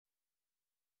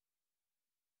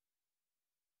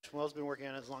Will's been working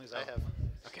on it as long as I have.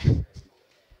 Okay.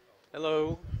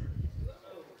 Hello.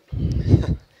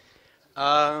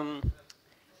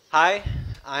 Hi,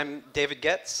 I'm David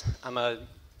Getz. I'm a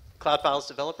Cloud Files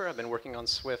developer. I've been working on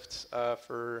Swift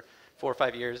for 4 or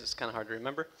 5 years. It's kind of hard to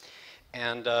remember.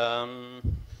 And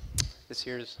this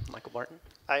here's Michael Barton.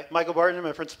 Hi, Michael Barton. I'm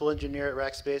a principal engineer at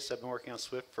Rackspace. I've been working on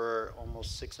Swift for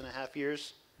almost 6.5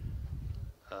 years.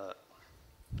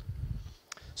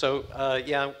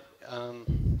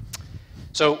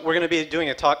 So we're going to be doing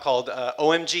a talk called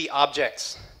OMG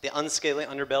Objects, the unscaly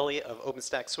underbelly of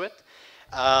OpenStack Swift.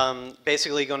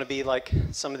 Basically going to be like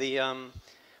some of the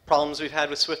problems we've had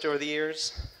with Swift over the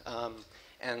years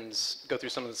and go through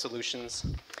some of the solutions.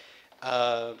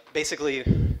 Basically,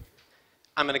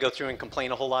 I'm going to go through and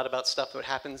complain a whole lot about stuff that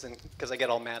happens because I get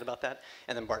all mad about that.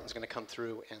 And then Barton's going to come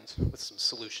through and with some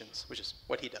solutions, which is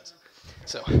what he does.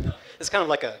 So it's kind of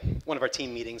like one of our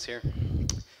team meetings here.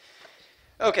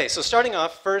 OK, so starting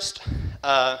off, first,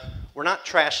 we're not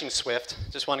trashing Swift.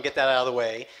 Just want to get that out of the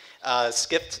way.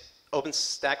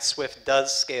 OpenStack Swift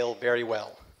does scale very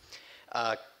well.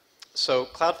 So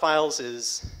Cloud Files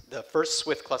is the first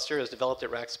Swift cluster. It was developed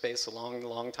at Rackspace a long,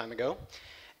 long time ago.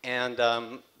 And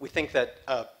we think that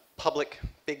public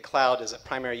big cloud is a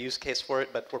primary use case for it,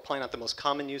 but we're probably not the most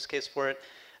common use case for it,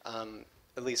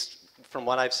 at least from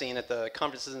what I've seen at the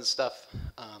conferences and stuff.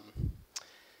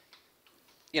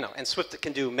 And Swift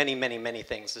can do many, many, many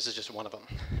things. This is just one of them.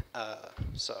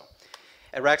 So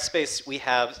at Rackspace, we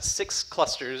have 6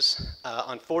 clusters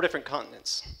on 4 different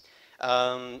continents.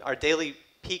 Our daily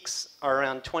peaks are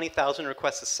around 20,000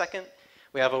 requests a second.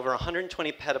 We have over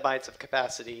 120 petabytes of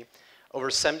capacity, over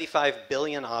 75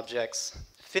 billion objects,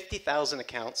 50,000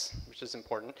 accounts, which is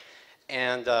important.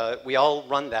 And we all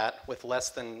run that with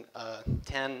less than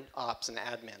 10 ops and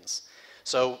admins.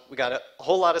 So we got a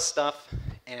whole lot of stuff.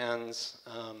 And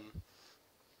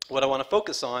what I want to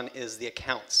focus on is the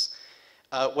accounts.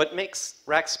 What makes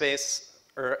Rackspace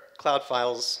or Cloud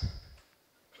Files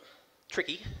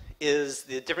tricky is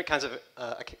the different kinds of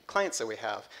clients that we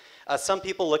have. Some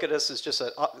people look at us as just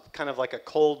kind of like a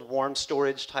cold, warm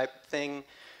storage type thing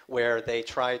where they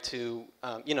try to,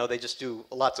 they just do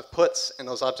lots of puts, and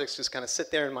those objects just kind of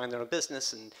sit there and mind their own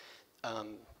business and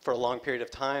for a long period of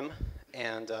time.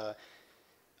 And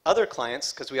other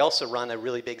clients, because we also run a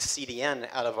really big CDN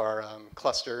out of our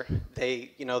cluster,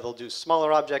 they'll do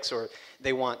smaller objects, or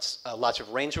they want lots of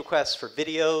range requests for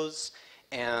videos,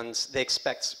 and they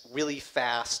expect really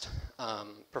fast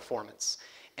performance.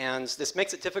 And this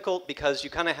makes it difficult because you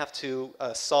kind of have to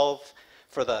solve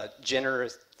for the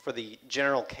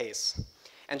general case.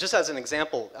 And just as an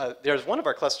example, there's one of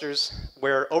our clusters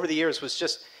where over the years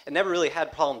it never really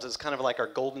had problems. It was kind of like our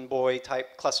golden boy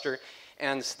type cluster.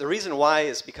 And the reason why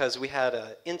is because we had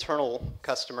an internal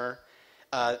customer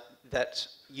that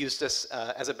used us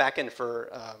as a backend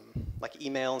for like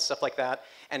email and stuff like that.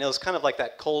 And it was kind of like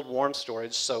that cold, warm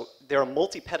storage. So they're a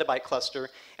multi-petabyte cluster,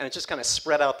 and it just kind of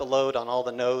spread out the load on all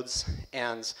the nodes.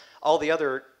 And all the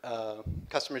other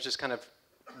customers just kind of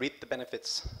reap the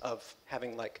benefits of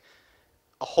having like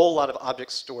a whole lot of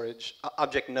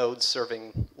object nodes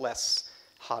serving less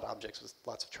hot objects with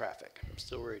lots of traffic. I'm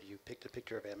still worried you picked a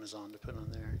picture of Amazon to put on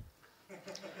there.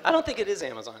 I don't think it is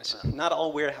Amazon. Not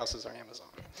all warehouses are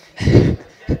Amazon.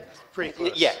 Pretty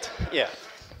close. Yet, yeah.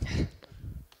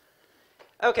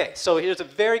 OK, so here's a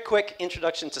very quick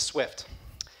introduction to Swift.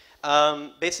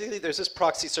 Basically, there's this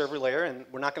proxy server layer, and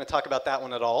we're not going to talk about that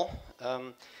one at all.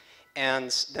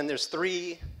 And then there's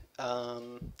 3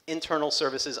 internal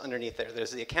services underneath there.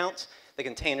 There's the account, the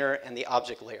container, and the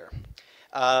object layer.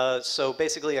 So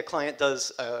basically, a client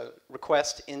does a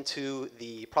request into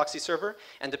the proxy server,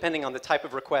 and depending on the type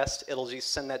of request, it'll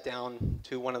just send that down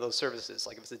to one of those services.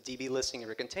 Like if it's a DB listing of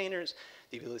your containers,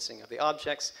 DB listing of the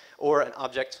objects, or an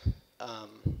object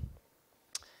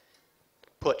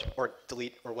put or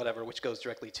delete or whatever, which goes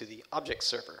directly to the object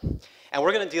server. And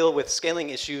we're going to deal with scaling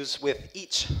issues with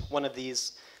each one of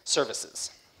these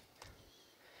services,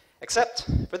 except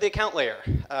for the account layer.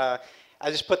 I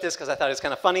just put this because I thought it was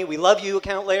kind of funny. We love you,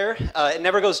 account layer. It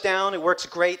never goes down. It works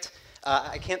great.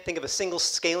 I can't think of a single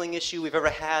scaling issue we've ever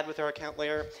had with our account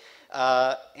layer.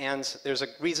 And there's a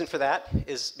reason for that,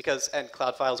 is because at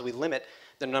Cloud Files we limit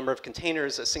the number of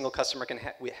containers a single customer can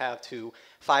have to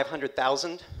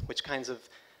 500,000, which kinds of,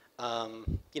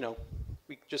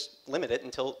 we just limit it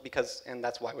and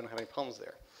that's why we don't have any problems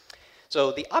there.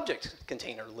 So the object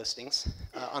container listings,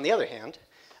 on the other hand,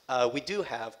 we do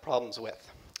have problems with.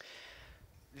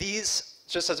 These,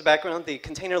 just as a background, the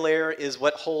container layer is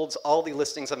what holds all the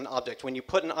listings of an object. When you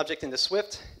put an object into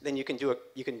Swift, then you can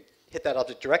hit that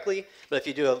object directly. But if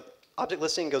you do an object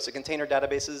listing, it goes to container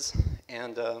databases,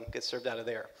 and gets served out of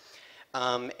there.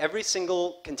 Every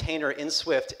single container in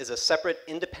Swift is a separate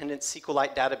independent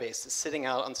SQLite database that's sitting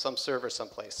out on some server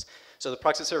someplace. So the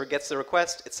proxy server gets the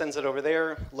request, it sends it over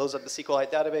there, loads up the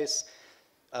SQLite database,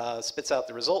 spits out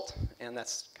the result, and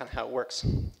that's kind of how it works.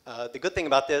 The good thing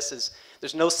about this is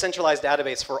there's no centralized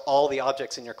database for all the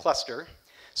objects in your cluster,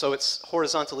 so it's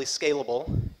horizontally scalable,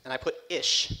 and I put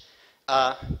ish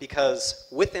because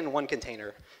within one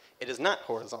container, it is not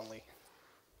horizontally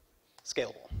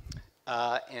scalable.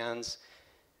 And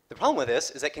the problem with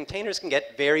this is that containers can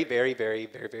get very, very, very,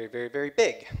 very, very, very, very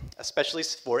big, especially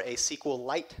for a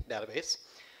SQLite database.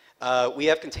 We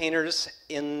have containers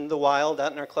in the wild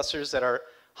out in our clusters that are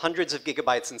hundreds of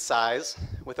gigabytes in size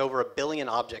with over 1 billion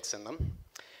objects in them.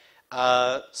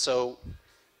 So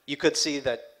you could see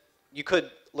that, you could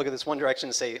look at this one direction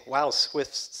and say, wow,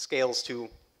 Swift scales to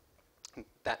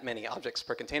that many objects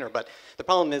per container. But the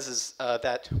problem is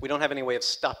that we don't have any way of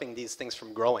stopping these things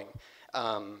from growing.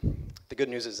 The good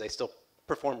news is they still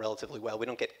perform relatively well. We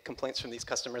don't get complaints from these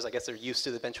customers. I guess they're used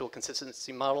to the eventual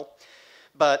consistency model.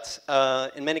 But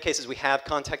in many cases, we have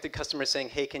contacted customers saying,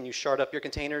 hey, can you shard up your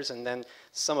containers? And then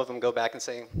some of them go back and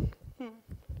say,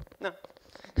 no.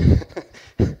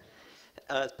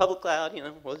 It's public cloud, you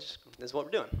know, well, this is what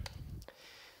we're doing.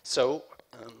 So,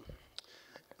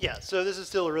 yeah, so this is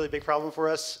still a really big problem for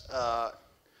us.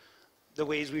 The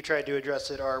ways we tried to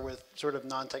address it are with sort of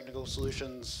non-technical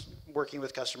solutions, working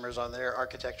with customers on their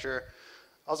architecture.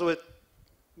 Also with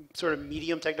sort of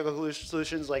medium technical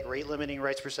solutions like rate limiting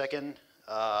writes per second.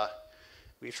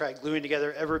 We've tried gluing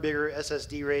together ever bigger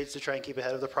SSD rates to try and keep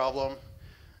ahead of the problem.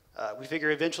 We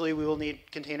figure eventually we will need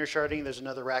container sharding. There's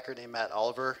another racker named Matt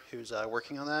Oliver who's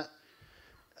working on that.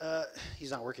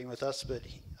 He's not working with us, but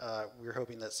we're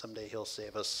hoping that someday he'll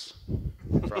save us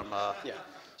from yeah.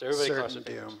 So everybody certain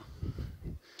doom.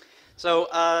 So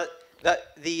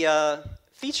the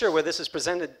feature where this is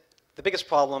presented, the biggest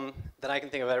problem that I can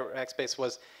think of at Rackspace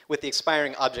was with the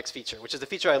expiring objects feature, which is the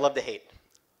feature I love to hate.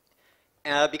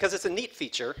 Because it's a neat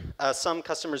feature, some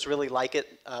customers really like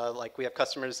it. Like we have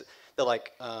customers that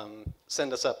like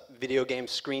send us up video game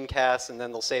screencasts, and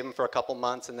then they'll save them for a couple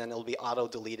months, and then it'll be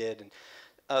auto-deleted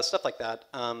and stuff like that.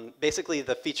 Basically,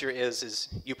 the feature is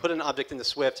you put an object into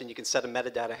Swift, and you can set a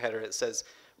metadata header that says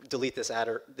delete this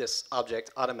object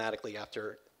automatically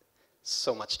after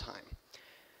so much time.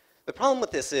 The problem with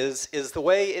this is the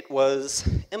way it was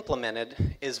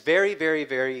implemented is very, very,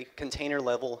 very container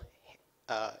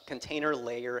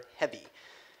layer heavy.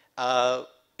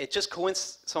 It just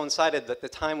coincided that the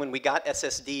time when we got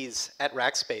SSDs at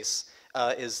Rackspace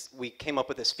is we came up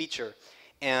with this feature,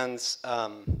 and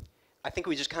I think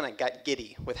we just kind of got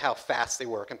giddy with how fast they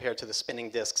were compared to the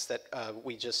spinning disks that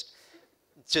we just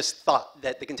thought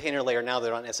that the container layer, now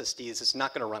that on SSDs, is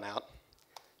not going to run out,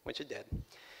 which it did.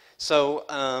 So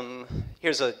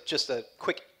here's just a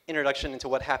quick introduction into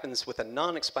what happens with a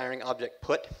non-expiring object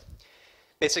put.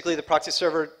 Basically, the proxy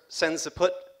server sends the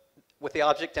put with the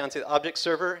object down to the object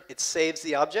server. It saves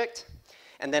the object,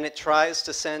 and then it tries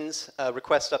to send a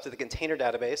request up to the container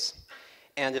database.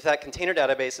 And if that container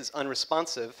database is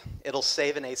unresponsive, it'll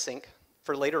save an async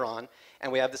for later on,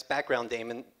 and we have this background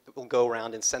daemon that will go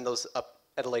around and send those up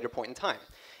at a later point in time.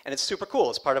 And it's super cool.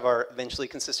 It's part of our eventually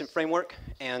consistent framework,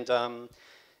 and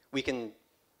we can,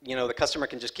 you know, the customer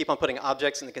can just keep on putting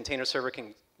objects, and the container server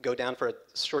can go down for a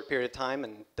short period of time,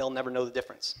 and they'll never know the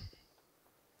difference.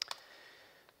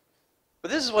 But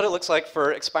this is what it looks like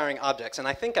for expiring objects, and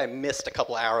I think I missed a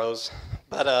couple arrows,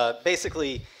 but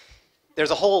basically,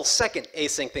 there's a whole second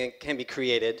async that can be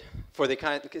created for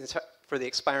the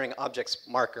expiring objects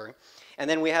marker. And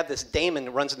then we have this daemon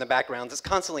that runs in the background that's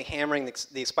constantly hammering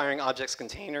the expiring objects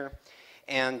container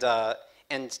and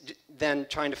then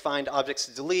trying to find objects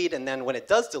to delete. And then when it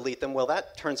does delete them, well,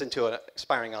 that turns into an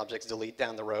expiring objects delete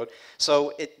down the road.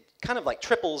 So it kind of like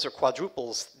triples or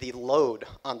quadruples the load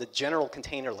on the general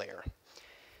container layer.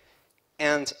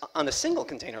 And on a single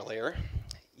container layer,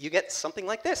 you get something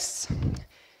like this.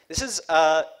 This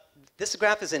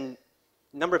graph is in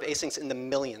number of asyncs in the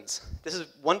millions. This is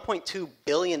 1.2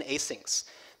 billion asyncs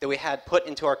that we had put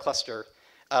into our cluster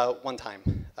one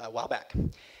time a while back.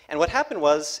 And what happened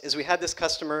is we had this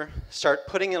customer start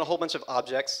putting in a whole bunch of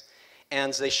objects,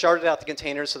 and they sharded out the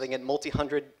containers so they get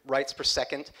multi-hundred writes per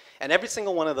second, and every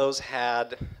single one of those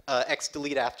had X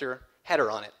delete after header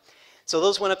on it. So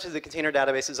those went up to the container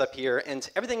databases up here, and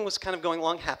everything was kind of going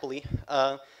along happily.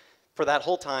 For that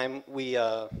whole time, we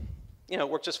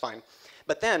worked just fine.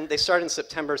 But then they started in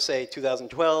September, say,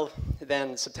 2012.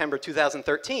 Then September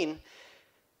 2013,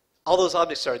 all those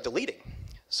objects started deleting.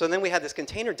 So then we had this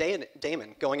container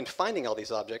daemon going and finding all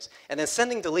these objects, and then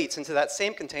sending deletes into that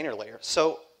same container layer.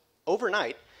 So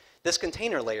overnight, this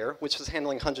container layer, which was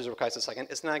handling hundreds of requests a second,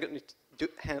 is now going to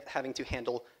having to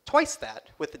handle twice that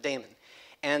with the daemon.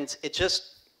 And it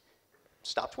just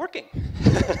stopped working.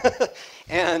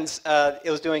 And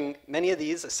it was doing many of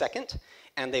these a second,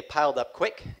 and they piled up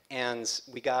quick, and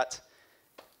we got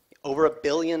over 1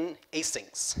 billion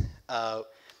asyncs,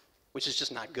 which is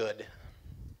just not good.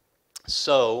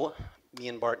 So me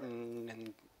and Barton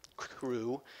and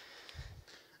crew.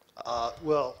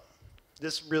 Well,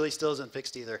 this really still isn't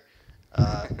fixed either.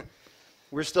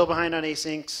 We're still behind on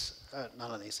asyncs,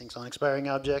 not on asyncs, on expiring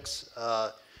objects.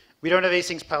 We don't have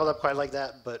asyncs piled up quite like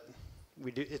that, but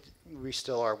we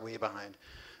still are way behind.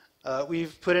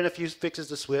 We've put in a few fixes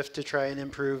to Swift to try and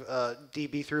improve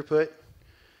DB throughput.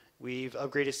 We've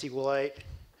upgraded SQLite.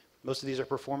 Most of these are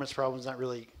performance problems, not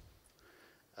really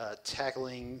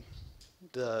tackling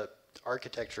the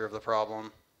architecture of the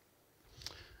problem.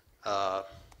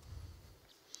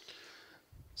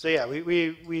 So yeah,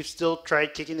 we've still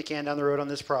tried kicking the can down the road on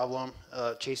this problem,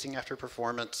 chasing after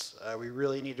performance. We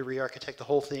really need to re-architect the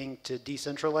whole thing to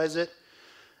decentralize it.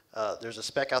 There's a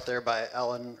spec out there by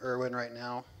Alan Irwin right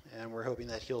now, and we're hoping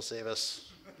that he'll save us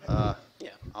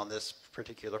on this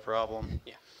particular problem.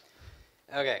 Yeah.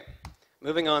 Okay,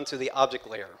 moving on to the object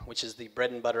layer, which is the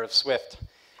bread and butter of Swift.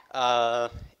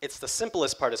 It's the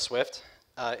simplest part of Swift.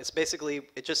 It's basically,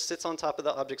 it just sits on top of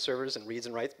the object servers and reads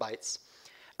and writes bytes.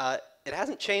 It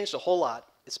hasn't changed a whole lot.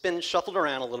 It's been shuffled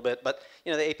around a little bit, but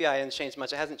you know, the API hasn't changed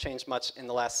much. It hasn't changed much in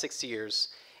the last 6 years.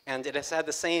 And it has had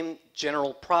the same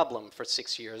general problem for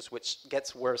 6 years, which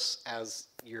gets worse as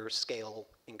your scale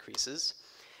increases.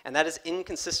 And that is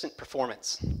inconsistent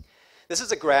performance. This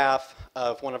is a graph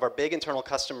of one of our big internal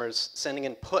customers sending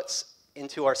in puts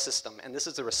into our system. And this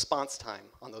is the response time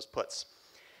on those puts.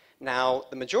 Now,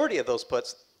 the majority of those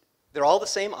puts, they're all the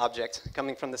same object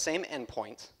coming from the same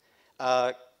endpoint,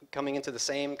 coming into the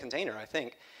same container, I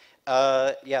think.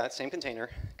 Yeah, same container,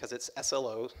 because it's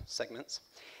SLO segments.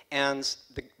 And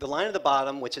the line at the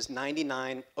bottom, which is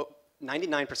 99%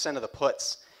 of the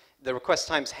puts, the request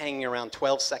time's hanging around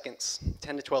 12 seconds,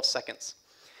 10 to 12 seconds.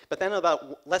 But then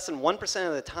about less than 1%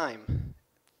 of the time,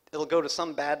 it'll go to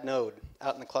some bad node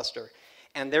out in the cluster,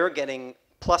 and they're getting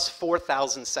plus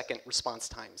 4,000 second response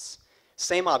times.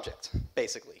 Same object,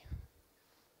 basically.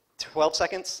 12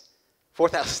 seconds,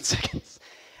 4,000 seconds.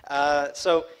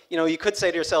 So, you know, you could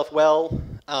say to yourself, well,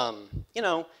 you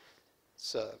know,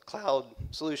 it's a cloud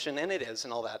solution, and it is,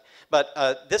 and all that. But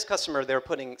this customer, they're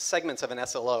putting segments of an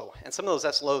SLO, and some of those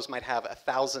SLOs might have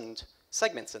 1,000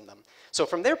 segments in them. So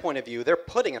from their point of view, they're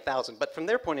putting 1,000, but from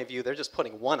their point of view, they're just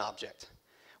putting one object.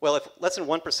 Well, if less than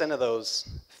 1% of those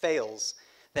fails,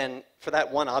 then for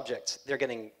that one object, they're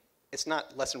getting, it's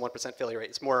not less than 1% failure rate,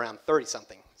 it's more around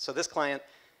 30-something. So this client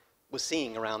was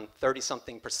seeing around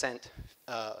 30-something%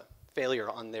 failure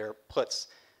on their puts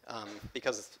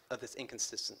because of this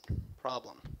inconsistent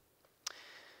problem.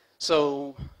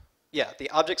 So yeah, the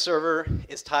object server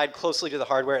is tied closely to the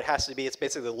hardware. It has to be. It's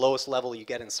basically the lowest level you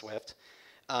get in Swift.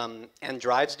 And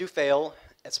drives do fail,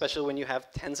 especially when you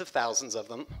have tens of thousands of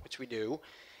them, which we do.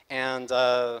 And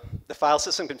the file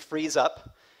system can freeze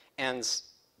up. And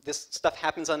this stuff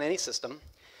happens on any system.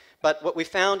 But what we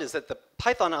found is that the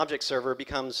Python object server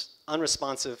becomes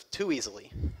unresponsive too easily.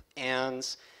 And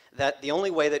that the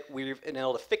only way that we've been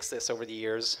able to fix this over the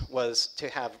years was to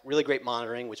have really great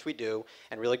monitoring, which we do,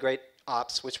 and really great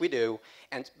ops, which we do,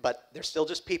 but they're still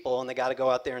just people, and they got to go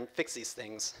out there and fix these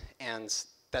things. And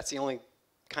that's the only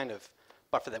kind of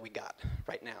buffer that we got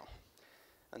right now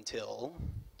until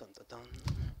dun, dun, dun.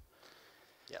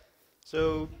 Yeah.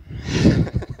 So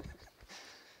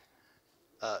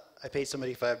I paid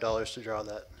somebody $5 to draw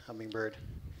that hummingbird.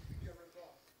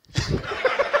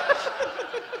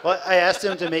 Well, I asked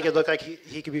him to make it look like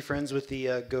he could be friends with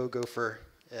the Gopher,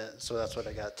 so that's what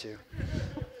I got too.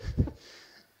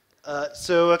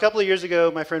 So a couple of years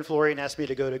ago, my friend Florian asked me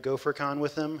to go to GopherCon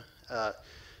with him.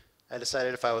 I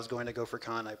decided if I was going to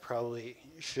GopherCon, I probably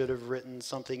should have written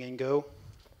something in Go.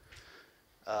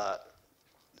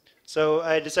 So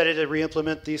I decided to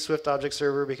re-implement the Swift object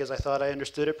server because I thought I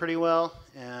understood it pretty well,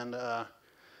 and I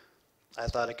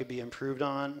thought it could be improved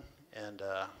on. And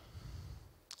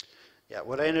yeah,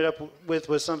 what I ended up with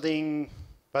was something,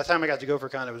 by the time I got to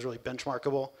GopherCon, it was really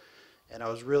benchmarkable, and I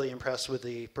was really impressed with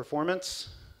the performance.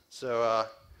 So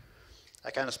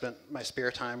I kind of spent my spare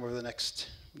time over the next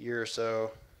year or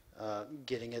so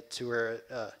getting it to where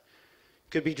it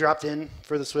could be dropped in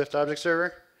for the Swift object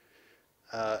server.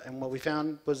 And what we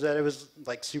found was that it was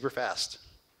like super fast.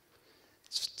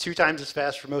 It's 2 times as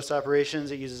fast for most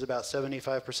operations. It uses about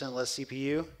 75% less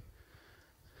CPU.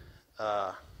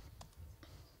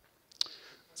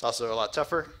 It's also a lot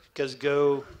tougher because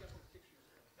Go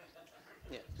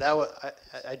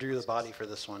I drew the body for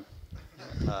this one.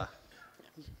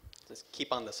 Just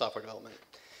keep on the software development.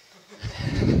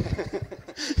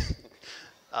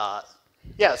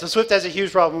 Yeah, so Swift has a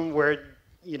huge problem where,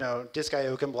 disk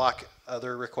I/O can block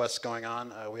other requests going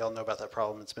on. We all know about that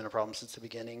problem. It's been a problem since the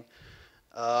beginning.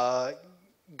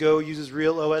 Go uses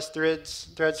real OS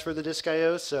threads for the disk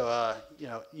I/O, so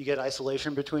you get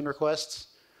isolation between requests.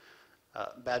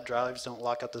 Bad drives don't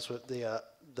lock up the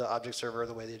object server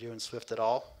the way they do in Swift at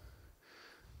all.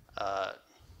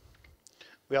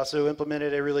 We also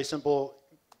implemented a really simple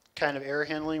kind of error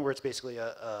handling where it's basically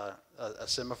a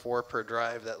semaphore per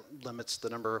drive that limits the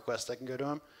number of requests that can go to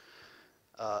them.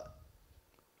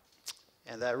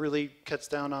 And that really cuts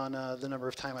down on the number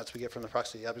of timeouts we get from the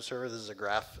proxy of the object server. This is a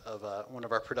graph of one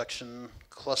of our production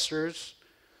clusters.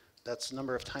 That's the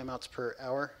number of timeouts per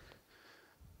hour.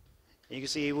 And you can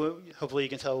see, hopefully you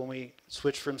can tell when we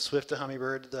switch from Swift to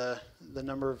Hummingbird, the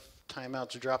number of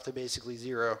timeouts drop to basically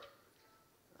 0.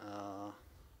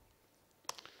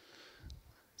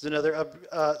 There's another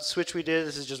switch we did.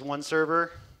 This is just one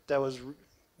server. That was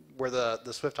where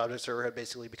the Swift object server had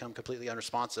basically become completely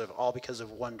unresponsive, all because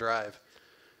of one drive.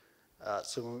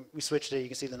 So when we switched it, you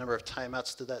can see the number of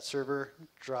timeouts to that server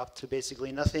dropped to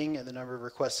basically nothing, and the number of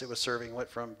requests it was serving went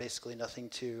from basically nothing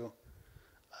to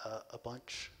a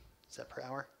bunch. Is that per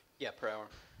hour? Yeah, per hour.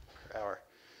 Per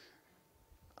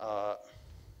hour.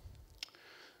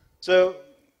 So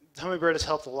Hummingbird has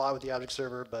helped a lot with the object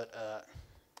server, but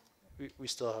we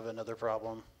still have another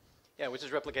problem. Yeah, which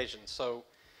is replication. So,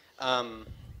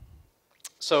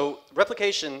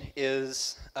 replication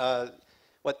is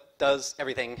what does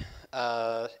everything.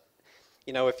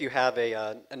 If you have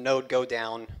a node go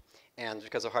down, and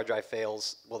because a hard drive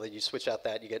fails, well, then you switch out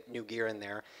that, you get new gear in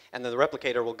there, and then the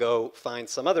replicator will go find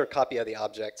some other copy of the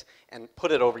object and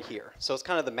put it over here. So it's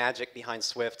kind of the magic behind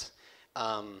Swift.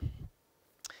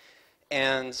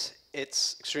 And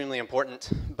it's extremely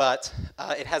important, but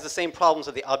it has the same problems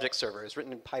of the object server. It's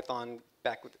written in Python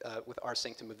back with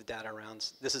rsync to move the data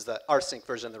around. This is the rsync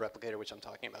version of the replicator, which I'm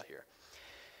talking about here.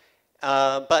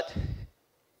 But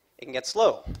it can get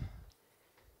slow,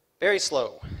 very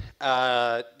slow.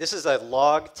 This is a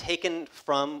log taken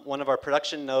from one of our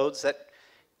production nodes that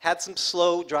had some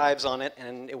slow drives on it,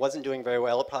 and it wasn't doing very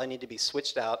well. It probably needed to be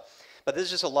switched out. But this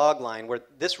is just a log line where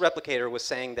this replicator was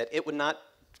saying that it would not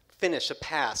finish a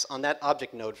pass on that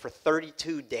object node for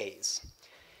 32 days.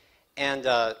 And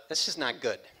that's just not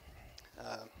good.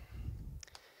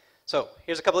 So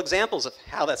here's a couple examples of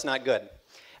how that's not good.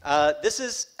 This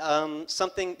is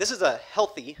this is a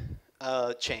healthy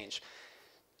change.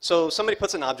 So somebody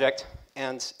puts an object,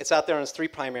 and it's out there on its 3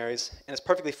 primaries, and it's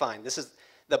perfectly fine.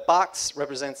 The box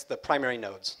represents the primary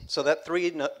nodes. So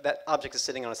that object is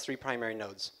sitting on its 3 primary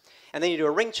nodes. And then you do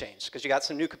a ring change, because you got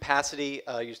some new capacity,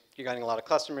 you're getting a lot of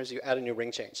customers, you add a new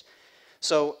ring change.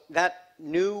 So that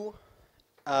new,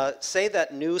 say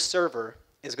that new server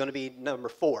is going to be number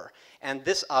 4, and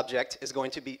this object is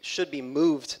going to should be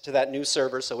moved to that new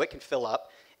server so it can fill up,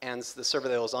 and the server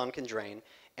that it was on can drain,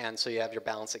 and so you have your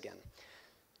balance again.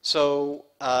 So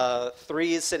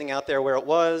 3 is sitting out there where it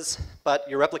was, but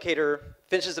your replicator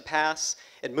finishes a pass,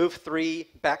 it moved 3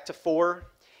 back to 4,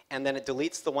 and then it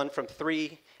deletes the one from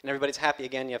 3, and everybody's happy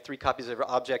again. You have 3 copies of your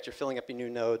object, you're filling up your new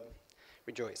node.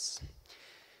 Rejoice.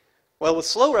 Well, with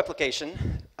slow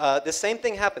replication, the same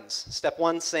thing happens. Step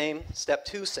 1, same. Step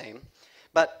 2, same.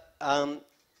 But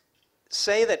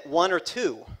say that 1 or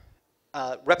 2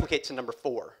 replicate to number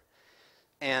 4,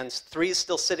 and 3 is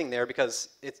still sitting there because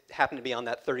it happened to be on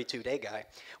that 32-day guy.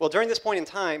 Well, during this point in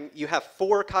time, you have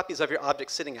 4 copies of your object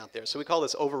sitting out there. So we call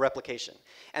this over-replication.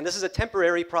 And this is a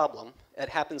temporary problem. It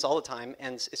happens all the time,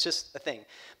 and it's just a thing.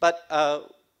 But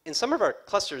in some of our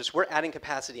clusters, we're adding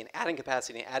capacity and adding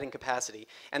capacity and adding capacity.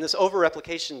 And this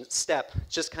over-replication step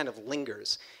just kind of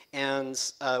lingers. And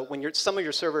when some of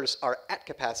your servers are at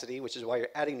capacity, which is why you're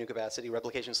adding new capacity,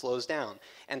 replication slows down.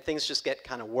 And things just get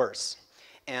kind of worse.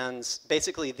 And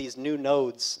basically, these new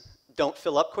nodes don't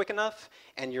fill up quick enough,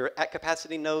 and your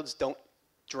at-capacity nodes don't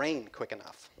drain quick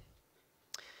enough.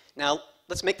 Now,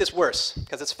 let's make this worse,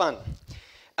 because it's fun.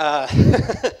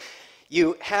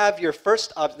 You have your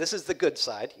first object. This is the good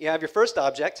side. You have your first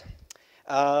object.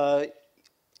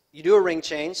 You do a ring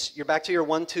change. You're back to your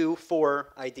 1, 2,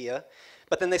 4 idea.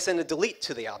 But then they send a delete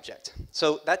to the object.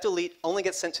 So that delete only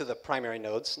gets sent to the primary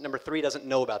nodes. Number 3 doesn't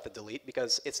know about the delete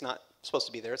because it's not supposed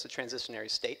to be there. It's a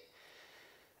transitionary state.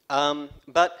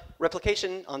 But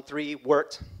replication on 3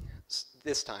 worked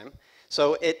this time.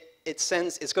 So it's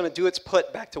going to do its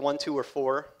put back to 1, 2, or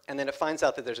 4, and then it finds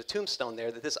out that there's a tombstone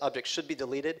there that this object should be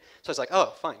deleted. So it's like,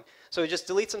 oh, fine. So he just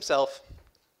deletes himself.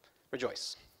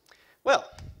 Rejoice. Well,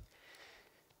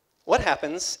 what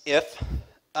happens if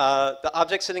the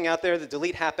object sitting out there, the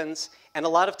delete happens, and a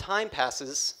lot of time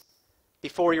passes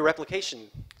before your replication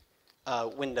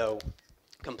window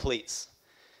completes?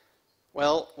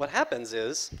 Well, what happens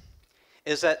is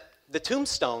that the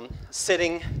tombstone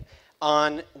sitting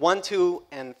on 1, 2,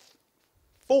 and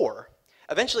 4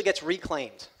 eventually gets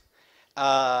reclaimed.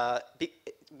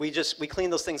 We clean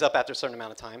those things up after a certain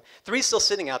amount of time. 3's still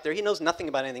sitting out there. He knows nothing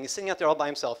about anything. He's sitting out there all by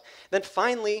himself. Then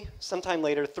finally, sometime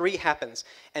later, 3 happens.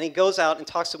 And he goes out and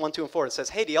talks to 1, 2, and 4 and says,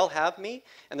 hey, do y'all have me?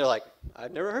 And they're like,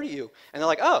 I've never heard of you. And they're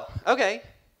like, oh, OK,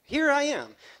 here I am.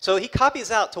 So he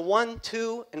copies out to 1,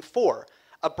 2, and 4,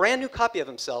 a brand new copy of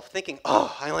himself, thinking,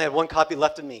 oh, I only have 1 copy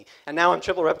left of me. And now I'm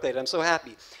triple replicated. I'm so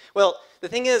happy. Well, the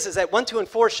thing is that 1, 2, and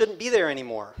 4 shouldn't be there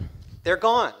anymore. They're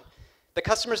gone. The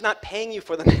customer's not paying you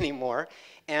for them anymore.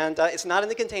 And it's not in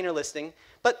the container listing.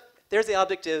 But there's the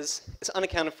object is. It's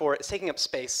unaccounted for. It's taking up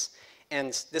space.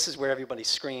 And this is where everybody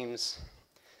screams,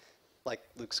 like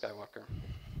Luke Skywalker,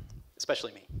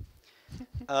 especially me.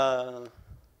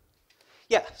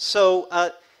 Yeah, so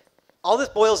all this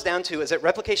boils down to is that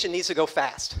replication needs to go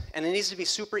fast. And it needs to be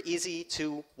super easy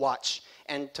to watch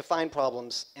and to find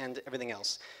problems and everything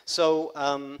else. So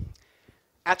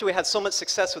after we had so much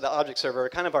success with the object server,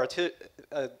 kind of our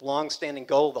long-standing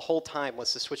goal the whole time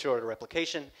was to switch it over to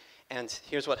replication. And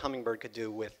here's what Hummingbird could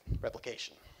do with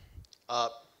replication.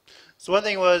 So one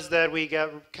thing was that we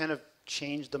kind of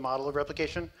changed the model of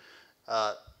replication.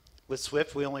 With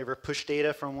Swift, we only ever push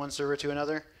data from one server to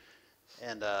another.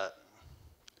 And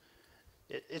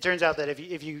it turns out that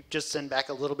if you just send back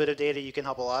a little bit of data, you can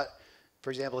help a lot. For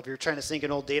example, if you're trying to sync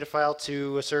an old data file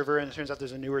to a server and it turns out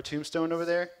there's a newer tombstone over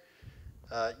there,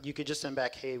 you could just send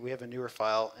back, hey, we have a newer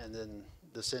file, and then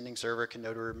the sending server can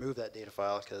know to remove that data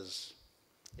file because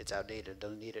it's outdated,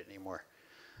 doesn't need it anymore.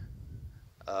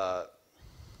 That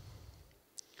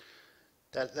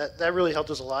really helped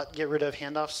us a lot, get rid of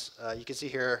handoffs. You can see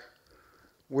here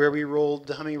where we rolled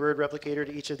the Hummingbird replicator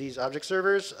to each of these object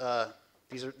servers.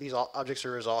 These object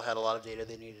servers all had a lot of data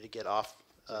they needed to get off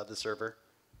the server.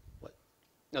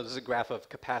 No, this is a graph of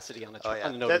capacity on a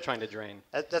node you're trying to drain.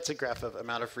 That's a graph of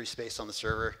amount of free space on the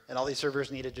server. And all these servers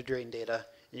needed to drain data.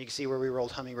 And you can see where we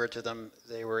rolled Hummingbird to them,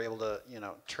 they were able to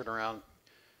turn around,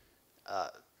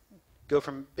 go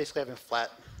from basically having flat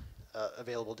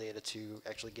available data to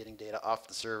actually getting data off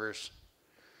the servers.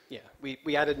 Yeah,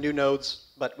 we added new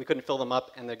nodes, but we couldn't fill them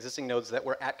up. And the existing nodes that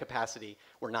were at capacity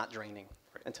were not draining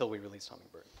until we released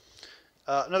Hummingbird.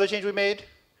 Another change we made,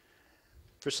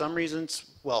 for some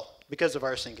reasons, well, because of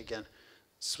rsync again,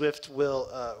 Swift will,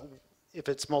 if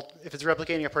it's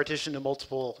replicating a partition to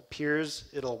multiple peers,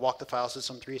 it'll walk the file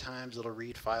system 3 times, it'll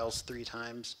read files 3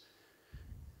 times,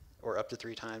 or up to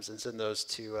 3 times, and send those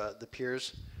to the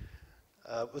peers.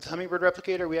 With Hummingbird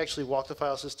Replicator, we actually walk the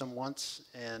file system once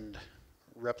and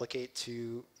replicate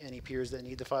to any peers that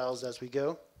need the files as we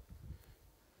go.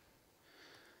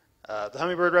 The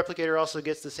Hummingbird Replicator also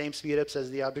gets the same speedups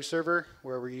as the object server,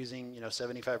 where we're using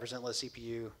 75% less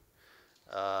CPU.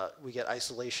 We get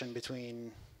isolation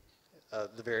between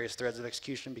the various threads of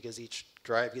execution because each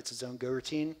drive gets its own go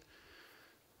routine.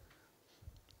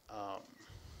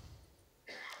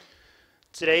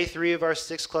 Today, 3 of our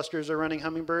 6 clusters are running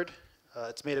Hummingbird.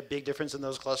 It's made a big difference in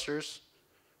those clusters.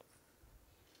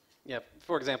 Yeah,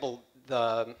 for example,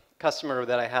 the customer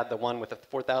that I had, the one with the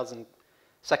 4,000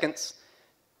 seconds,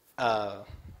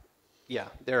 yeah,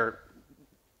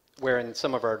 where in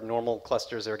some of our normal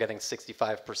clusters they're getting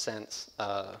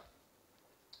 65%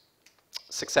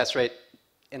 success rate.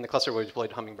 In the cluster where we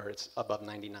deployed Hummingbird, it's above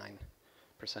 99%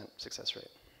 success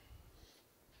rate.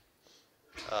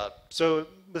 So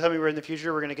with Hummingbird in the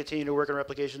future, we're going to continue to work on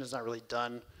replication. It's not really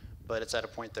done, but it's at a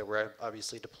point that we're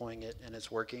obviously deploying it and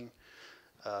it's working.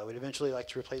 We'd eventually like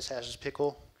to replace Hash's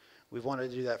pickle. We've wanted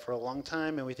to do that for a long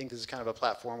time, and we think this is kind of a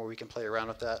platform where we can play around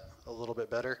with that a little bit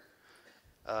better.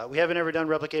 We haven't ever done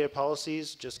replicated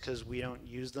policies just because we don't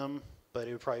use them, but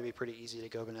it would probably be pretty easy to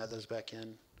go and add those back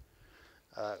in.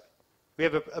 We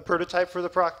have a prototype for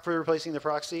replacing the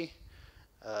proxy.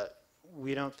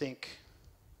 We don't think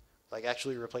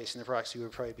actually replacing the proxy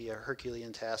would probably be a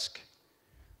Herculean task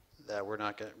that we're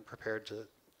not prepared to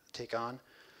take on.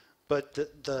 But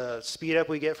the speed up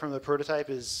we get from the prototype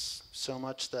is so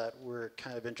much that we're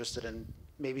kind of interested in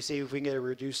maybe see if we can get a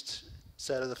reduced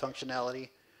set of the functionality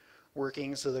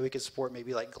working so that we could support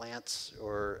maybe like Glance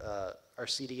or our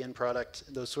CDN product,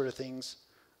 those sort of things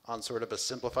on sort of a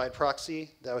simplified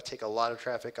proxy. That would take a lot of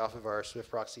traffic off of our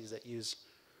Swift proxies that use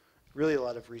really a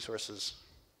lot of resources.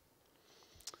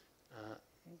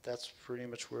 That's pretty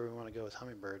much where we want to go with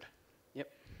Hummingbird.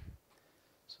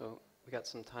 So we got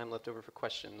some time left over for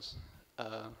questions.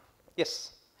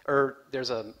 Yes, Or there's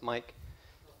a mic.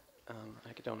 I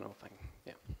don't know if I can.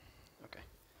 Yeah. Okay.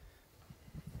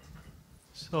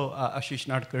 So Ashish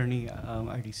Nadkarni,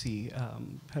 IDC,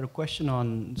 had a question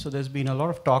on, so there's been a lot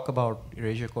of talk about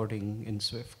erasure coding in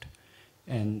Swift,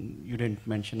 and you didn't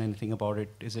mention anything about it.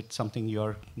 Is it something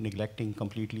you're neglecting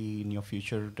completely in your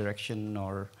future direction,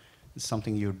 or is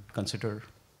something you'd consider?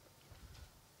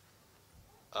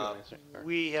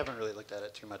 We haven't really looked at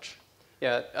it too much.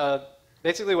 Yeah.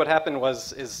 Basically, what happened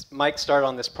is Mike started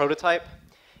on this prototype,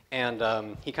 and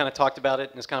he kind of talked about it,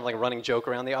 and it's kind of like a running joke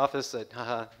around the office that,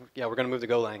 haha, yeah, we're going to move to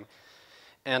Golang.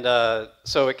 And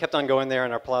so it kept on going there,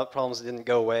 and our problems didn't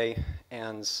go away.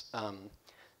 And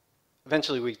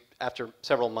eventually, after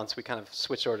several months, we kind of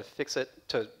switched over to fix it,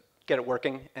 to get it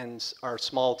working. And our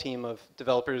small team of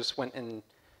developers went and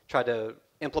tried to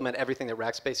implement everything that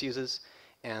Rackspace uses,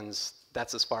 and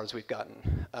that's as far as we've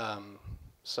gotten.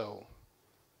 So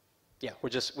yeah,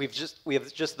 we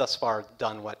have just thus far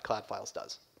done what Cloud Files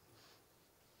does.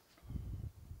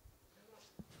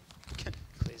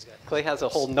 Clay has a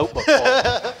whole notebook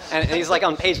full, and he's like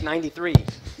on page 93. It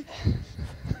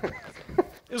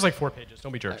was like 4 pages.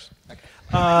 Don't be jerks.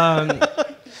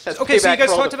 Okay, so you guys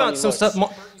talked about some stuff.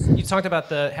 You talked about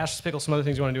the hash pickle, some other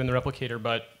things you want to do in the replicator,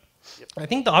 but I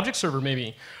think the object server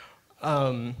maybe.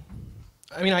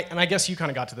 I mean, I guess you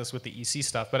kind of got to this with the EC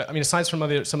stuff, but I mean, aside from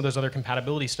some of those other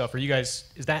compatibility stuff, are you guys,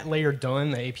 is that layer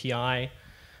done, the API?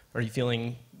 Are you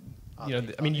feeling, you know,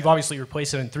 I mean, you've obviously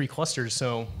replaced it in 3 clusters,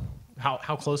 so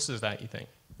how close is that, you think?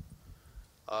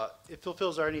 It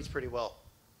fulfills our needs pretty well.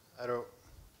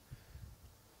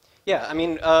 Yeah, I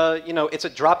mean, you know, it's a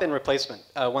drop-in replacement.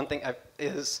 One thing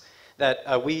is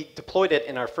that we deployed it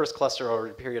in our first cluster over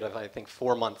a period of, I think,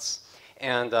 4 months.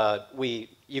 And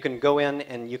you can go in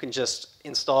and you can just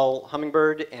install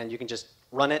Hummingbird and you can just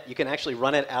run it. You can actually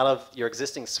run it out of your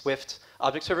existing Swift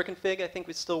object server config, I think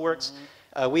it still works.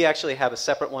 Mm-hmm. We actually have a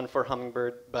separate one for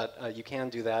Hummingbird, but you can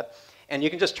do that. And you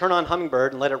can just turn on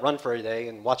Hummingbird and let it run for a day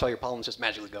and watch all your problems just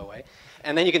magically go away.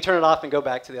 And then you can turn it off and go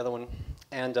back to the other one.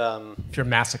 And if you're a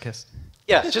masochist.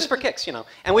 Yeah, just for kicks, you know.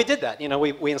 And we did that. You know,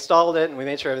 we installed it and we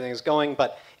made sure everything was going,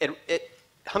 but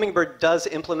Hummingbird does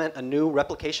implement a new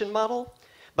replication model,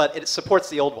 but it supports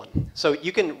the old one. So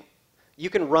you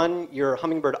can run your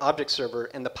Hummingbird object server,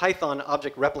 and the Python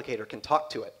object replicator can talk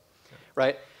to it,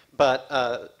 right?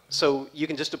 But so you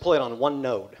can just deploy it on one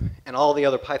node, and all the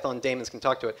other Python daemons can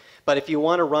talk to it. But if you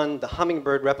want to run the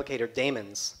Hummingbird replicator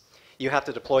daemons, you have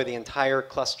to deploy the entire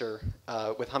cluster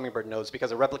with Hummingbird nodes,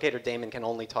 because a replicator daemon can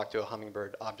only talk to a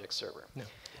Hummingbird object server.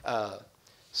 Yeah.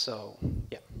 So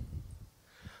yeah.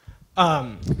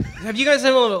 Have you guys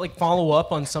been able to like follow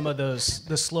up on some of the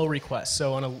slow requests?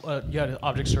 So on you had an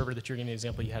object server that you're giving an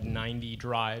example. You had 90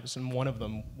 drives, and one of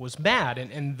them was bad,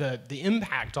 and the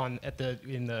impact on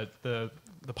in the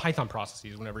Python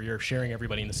processes whenever you're sharing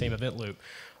everybody in the same event loop.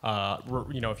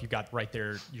 You know, if you've got right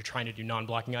there, you're trying to do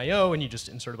non-blocking I/O, and you just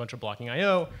insert a bunch of blocking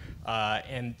I/O,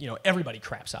 and you know everybody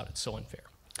craps out. It's so unfair.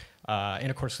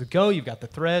 And of course with Go, you've got the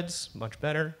threads, much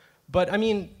better. But I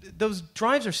mean, those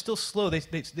drives are still slow.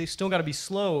 They still got to be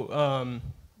slow.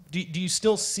 Do you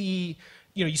still see?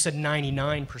 You know, you said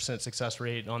 99% success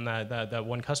rate on that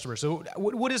one customer. So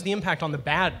what is the impact on the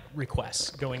bad requests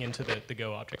going into the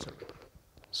Go object server?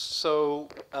 So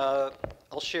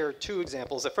I'll share 2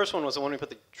 examples. The first one was the one we put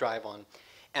the drive on,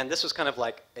 and this was kind of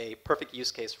like a perfect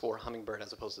use case for Hummingbird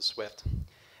as opposed to Swift.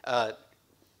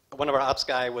 One of our ops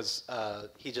guy was, there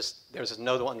was this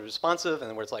node unresponsive,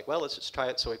 and where it's like, well, let's just try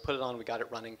it. So we put it on, we got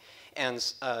it running. And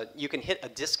you can hit a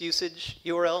disk usage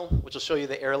URL, which will show you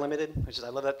the error limited, which is, I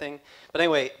love that thing. But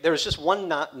anyway, there was just one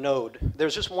node, there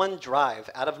was just one drive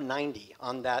out of 90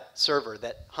 on that server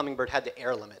that Hummingbird had to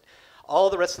error limit. All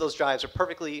the rest of those drives are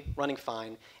perfectly running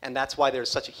fine, and that's why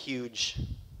there's such a huge,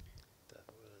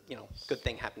 you know, good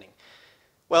thing happening.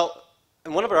 Well,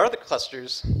 in one of our other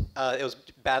clusters, it was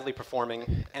badly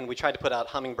performing, and we tried to put out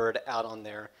Hummingbird out on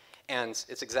there, and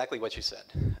it's exactly what you said.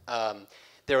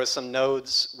 There was some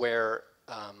nodes where,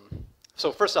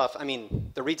 so first off, I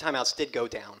mean, the read timeouts did go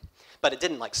down, but it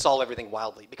didn't like solve everything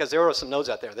wildly, because there were some nodes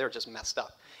out there, they were just messed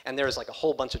up. And there was like a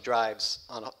whole bunch of drives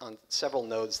on several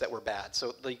nodes that were bad.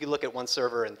 So you can look at one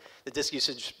server, and the disk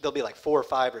usage, there'll be like 4 or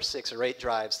 5 or 6 or 8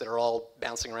 drives that are all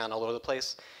bouncing around all over the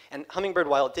place. And Hummingbird,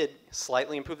 while it did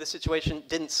slightly improve the situation,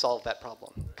 didn't solve that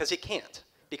problem. Because it can't,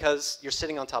 because you're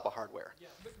sitting on top of hardware. Yeah,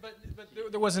 but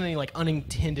there wasn't any like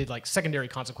unintended like secondary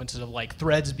consequences of like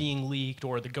threads being leaked,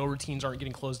 or the Go routines aren't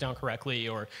getting closed down correctly,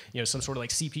 or you know, some sort of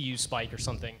like CPU spike or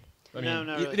something. I mean,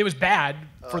 no, really. It was bad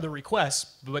for the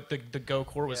requests, but the Go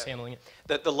core was handling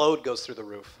it. The load goes through the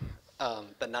roof,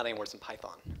 but not any worse than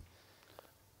Python.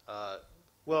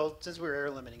 Well, since we're error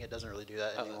limiting, it doesn't really do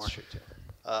that anymore. That's true too.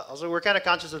 Also, we're kind of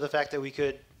conscious of the fact that we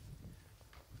could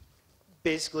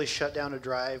basically shut down a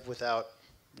drive without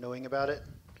knowing about it.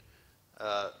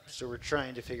 So we're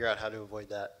trying to figure out how to avoid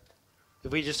that.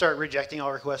 If we just start rejecting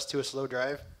all requests to a slow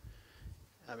drive,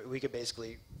 I mean, we could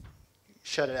basically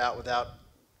shut it out without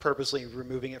purposely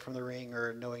removing it from the ring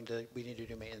or knowing we need to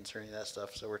do maintenance or any of that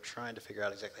stuff. So we're trying to figure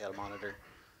out exactly how to monitor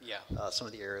some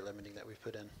of the error limiting that we've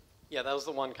put in. Yeah, that was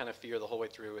the one kind of fear the whole way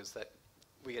through, is that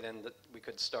we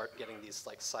could start getting these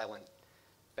like silent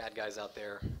bad guys out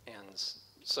there. And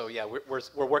so yeah,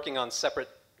 we're working on separate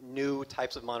new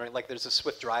types of monitoring. Like there's a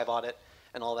Swift drive audit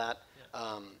and all that.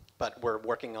 Yeah. But we're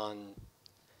working on,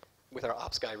 with our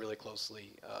ops guy really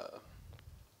closely,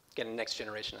 getting next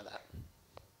generation of that.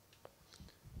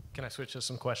 Can I switch to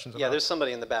some questions? Yeah, there's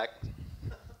somebody in the back.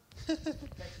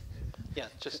 Yeah,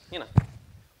 just,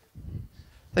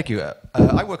 Thank you.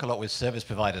 I work a lot with service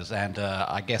providers, and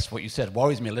I guess what you said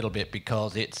worries me a little bit,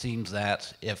 because it seems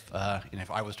that if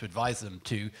if I was to advise them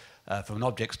to, from an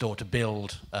object store, to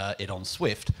build it on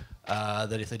Swift,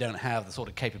 that if they don't have the sort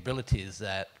of capabilities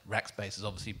that Rackspace has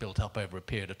obviously built up over a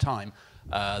period of time,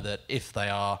 that if they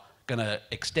are going to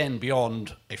extend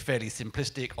beyond a fairly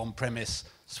simplistic on-premise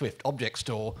Swift object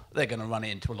store, they're going to run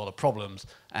into a lot of problems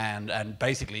and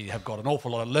basically have got an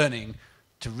awful lot of learning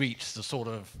to reach the sort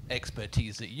of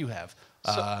expertise that you have.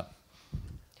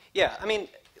 Yeah, I mean,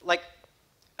 like,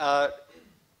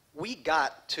 we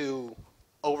got to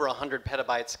over 100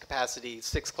 petabytes capacity,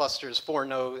 6 clusters, 4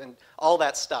 nodes, and all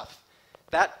that stuff.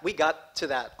 We got to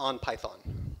that on Python.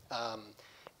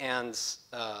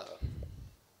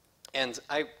 And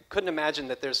I couldn't imagine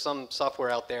that there's some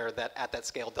software out there that at that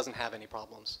scale doesn't have any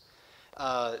problems.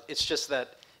 It's just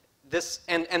that this,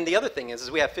 and the other thing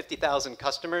is we have 50,000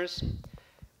 customers,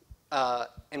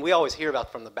 and we always hear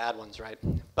about from the bad ones, right?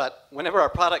 But whenever our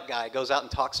product guy goes out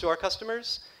and talks to our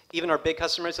customers, even our big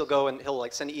customers, he'll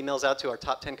like send emails out to our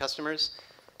top 10 customers.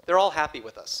 They're all happy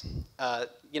with us.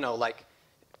 Like,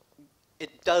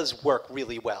 it does work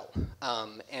really well.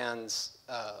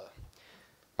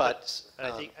 But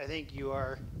I think you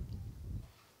are,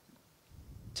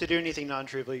 to do anything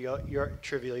non-trivial, you are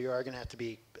going to have to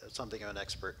be something of an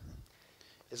expert.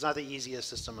 It's not the easiest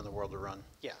system in the world to run.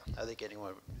 Yeah. I think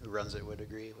anyone who runs it would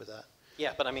agree with that.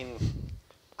 Yeah, but I mean,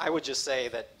 I would just say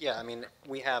that, yeah, I mean,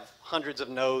 we have hundreds of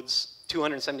nodes,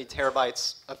 270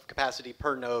 terabytes of capacity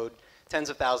per node, tens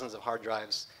of thousands of hard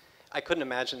drives. I couldn't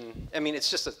imagine, I mean,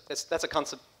 that's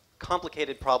a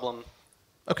complicated problem.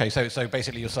 Okay, so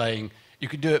basically you're saying you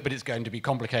could do it, but it's going to be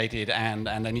complicated, and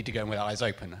they need to go in with eyes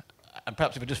open. And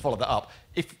perhaps if we just follow that up,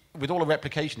 if with all the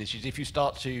replication issues, if you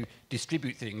start to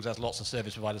distribute things as lots of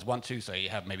service providers want to, so you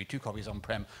have maybe 2 copies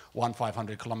on-prem, one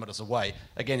 500 kilometers away.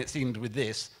 Again, it seemed with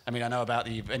this, I mean, I know about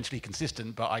the eventually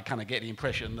consistent, but I kind of get the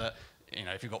impression that,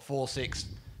 if you've got 4, 6,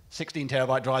 16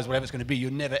 terabyte drives, whatever it's going to be, you're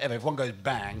never ever, if one goes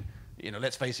bang,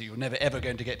 let's face it, you're never ever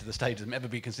going to get to the stage of them ever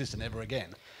be consistent ever again.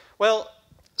 Well,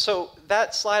 so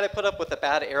that slide I put up with the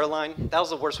bad airline, that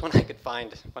was the worst one I could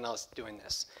find when I was doing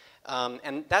this.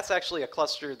 And that's actually a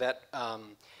cluster that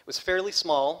was fairly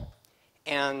small,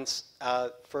 and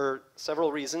for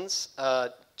several reasons,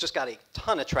 just got a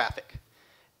ton of traffic.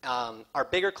 Our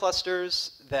bigger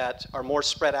clusters that are more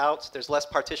spread out, there's less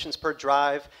partitions per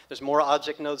drive, there's more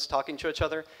object nodes talking to each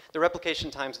other, the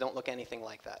replication times don't look anything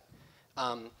like that.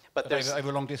 But there's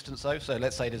over long distance though, so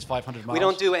let's say there's 500 miles. We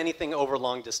don't do anything over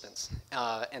long distance,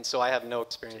 and so I have no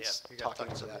experience talking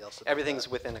to that. Everything's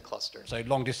within a cluster. So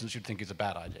long distance you'd think is a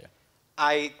bad idea.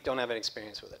 I don't have any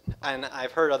experience with it, and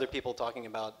I've heard other people talking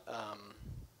about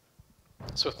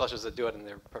Swift clusters that do it, and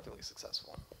they're perfectly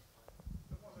successful.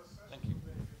 Thank you.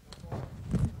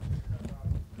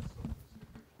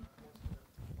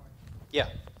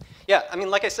 Yeah. I mean,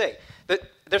 like I say,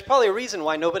 there's probably a reason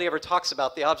why nobody ever talks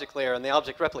about the object layer and the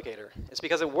object replicator. It's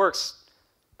because it works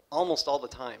almost all the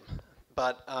time.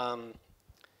 But,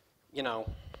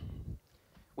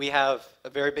 we have a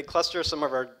very big cluster. Some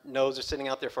of our nodes are sitting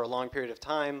out there for a long period of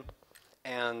time.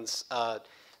 And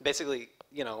basically,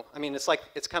 I mean, it's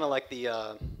kind of like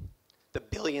the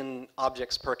billion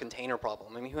objects per container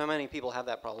problem. I mean, how many people have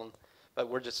that problem? But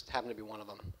we're just happen to be one of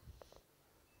them.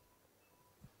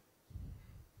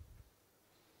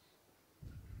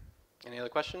 Any other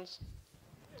questions?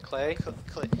 Clay?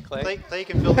 Clay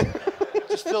can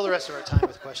just fill the rest of our time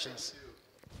with questions.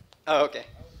 Oh, okay.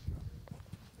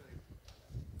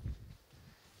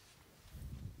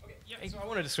 So I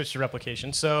wanted to switch to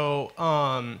replication. So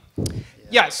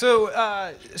so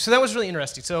that was really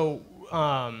interesting. So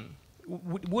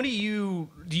what do you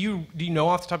know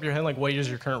off the top of your head, like what is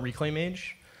your current reclaim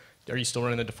age? Are you still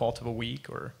running the default of a week,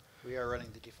 or? We are running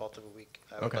the default of a week.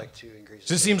 I would Okay. like to increase it.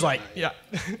 Just to seems like, overnight.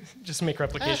 yeah, just make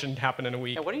replication happen in a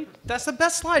week. Yeah, what are you? That's the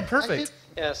best slide. Perfect.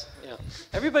 Yes, yeah.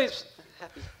 Everybody's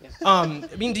happy. Yeah. I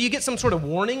mean, do you get some sort of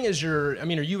warning as I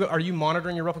mean, are you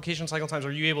monitoring your replication cycle times?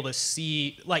 Are you able to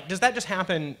see, like, does that just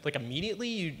happen like immediately?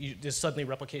 You just suddenly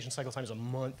replication cycle times a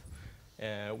month,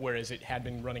 whereas it had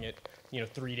been running at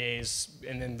 3 days,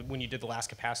 and then when you did the last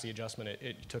capacity adjustment,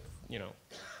 it took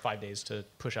 5 days to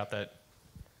push out that.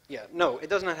 Yeah, no, it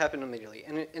does not happen immediately.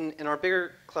 And in our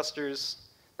bigger clusters,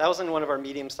 that was in one of our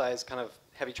medium-sized kind of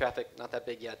heavy traffic, not that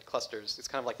big yet, clusters. It's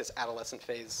kind of like this adolescent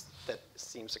phase that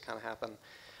seems to kind of happen.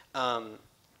 And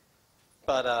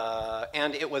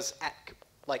it was at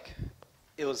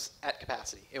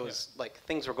capacity. It was like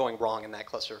things were going wrong in that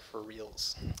cluster for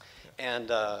reals. And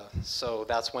so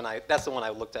that's the one I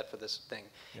looked at for this thing.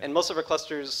 Yeah. And most of our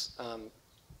clusters,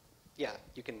 yeah,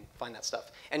 you can find that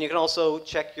stuff. And you can also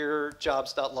check your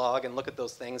jobs.log and look at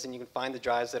those things, and you can find the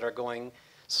drives that are going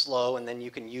slow, and then you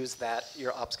can use that.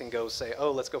 Your ops can go say, oh,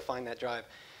 let's go find that drive.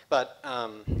 But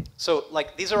so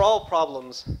like these are all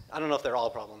problems. I don't know if they're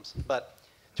all problems, but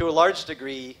to a large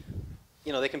degree,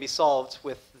 they can be solved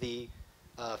with the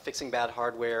fixing bad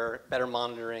hardware, better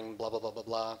monitoring, blah, blah, blah, blah,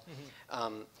 blah.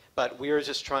 Mm-hmm. But we're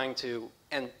just trying to,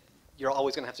 and you're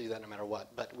always going to have to do that no matter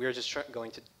what, but we're just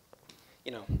going to,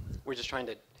 we're just trying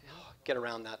to get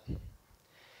around that.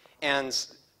 And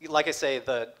like I say,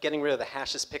 the getting rid of the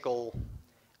hashes pickle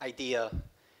idea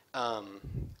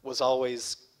was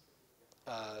always,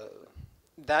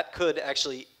 that could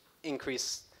actually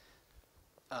increase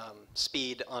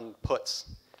speed on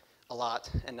puts a lot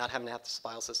and not having to have this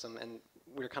file system. And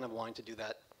we were kind of wanting to do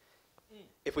that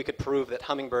if we could prove that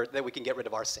Hummingbird, that we can get rid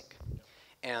of rsync.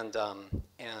 And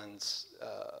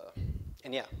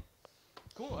yeah.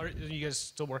 Cool. Are you guys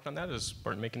still working on that? Is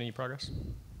Barton making any progress?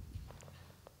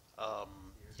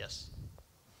 Yes.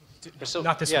 We're still,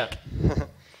 not this week.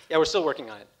 Yeah, we're still working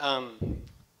on it.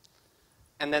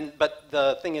 And then, but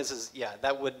the thing is yeah,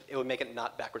 it would make it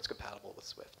not backwards compatible with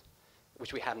Swift,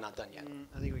 which we have not done yet.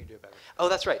 I think we can do it better. Oh,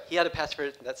 that's right. He had a patch for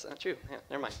it. That's not true. Yeah,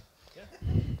 never mind. Yeah.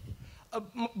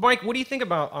 Mike, what do you think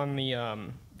about on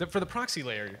for the proxy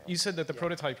layer? You said that the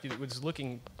prototype was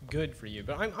looking good for you,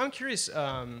 but I'm curious.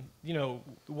 One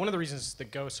of the reasons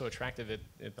that Go is so attractive at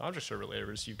the object server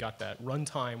layer is you've got that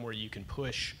runtime where you can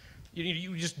push.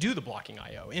 You just do the blocking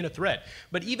I/O in a thread.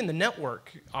 But even the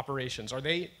network operations, are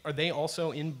they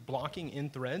also in blocking in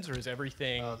threads, or is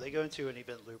everything? They go into an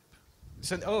event loop.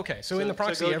 So okay. So in the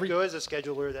proxy, Go is a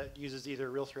scheduler that uses either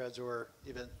real threads or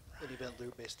an event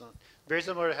loop based on. Very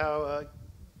similar to how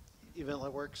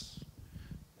eventlet works.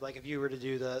 Like if you were to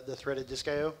do the threaded disk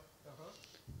I/O,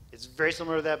 it's very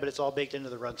similar to that, but it's all baked into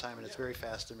the runtime, and it's very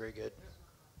fast and very good.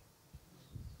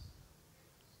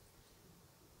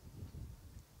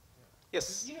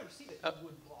 Yes. You never see that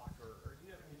wood block, or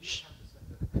you never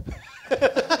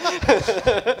have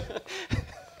to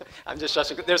I'm just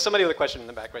shushing. There's somebody with a question in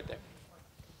the back right there.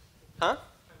 Huh?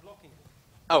 I'm blocking.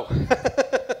 Oh.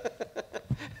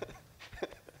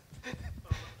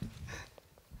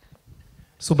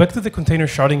 So back to the container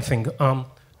sharding thing.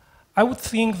 I would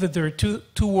think that there are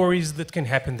two worries that can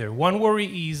happen there. One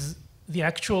worry is the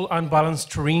actual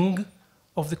unbalanced ring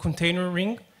of the container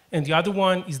ring, and the other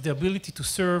one is the ability to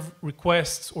serve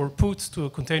requests or puts to a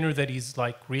container that is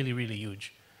like really, really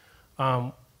huge.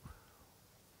 What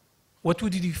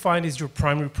would you define as your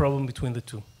primary problem between the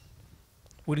two?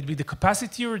 Would it be the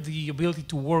capacity or the ability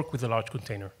to work with a large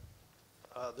container?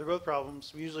 They're both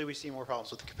problems. Usually we see more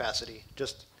problems with the capacity,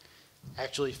 just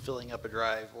actually filling up a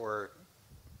drive or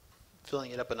filling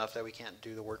it up enough that we can't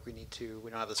do the work we need to. We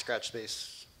don't have the scratch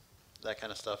space, that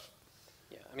kind of stuff.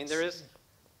 Yeah, I mean, there is.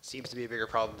 Seems to be a bigger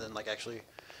problem than like actually.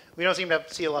 We don't seem to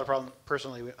see a lot of problems,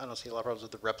 personally, I don't see a lot of problems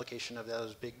with the replication of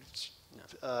those big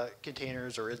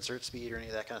containers or insert speed or any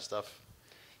of that kind of stuff.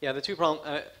 Yeah, the two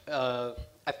problems,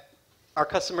 our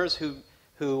customers who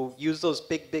use those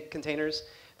big containers,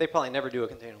 they probably never do a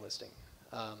container listing.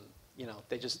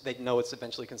 They know it's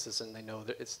eventually consistent. They know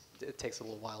that it takes a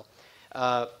little while.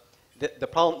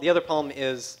 The other problem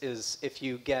is if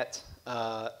you get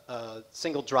a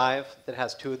single drive that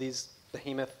has two of these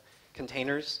behemoth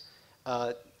containers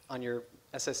on your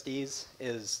SSDs,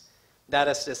 that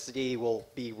SSD will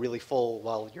be really full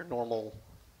while your normal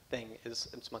thing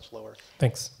is much lower.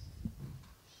 Thanks.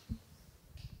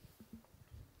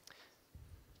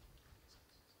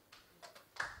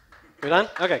 We're done?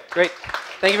 Okay, great.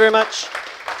 Thank you very much.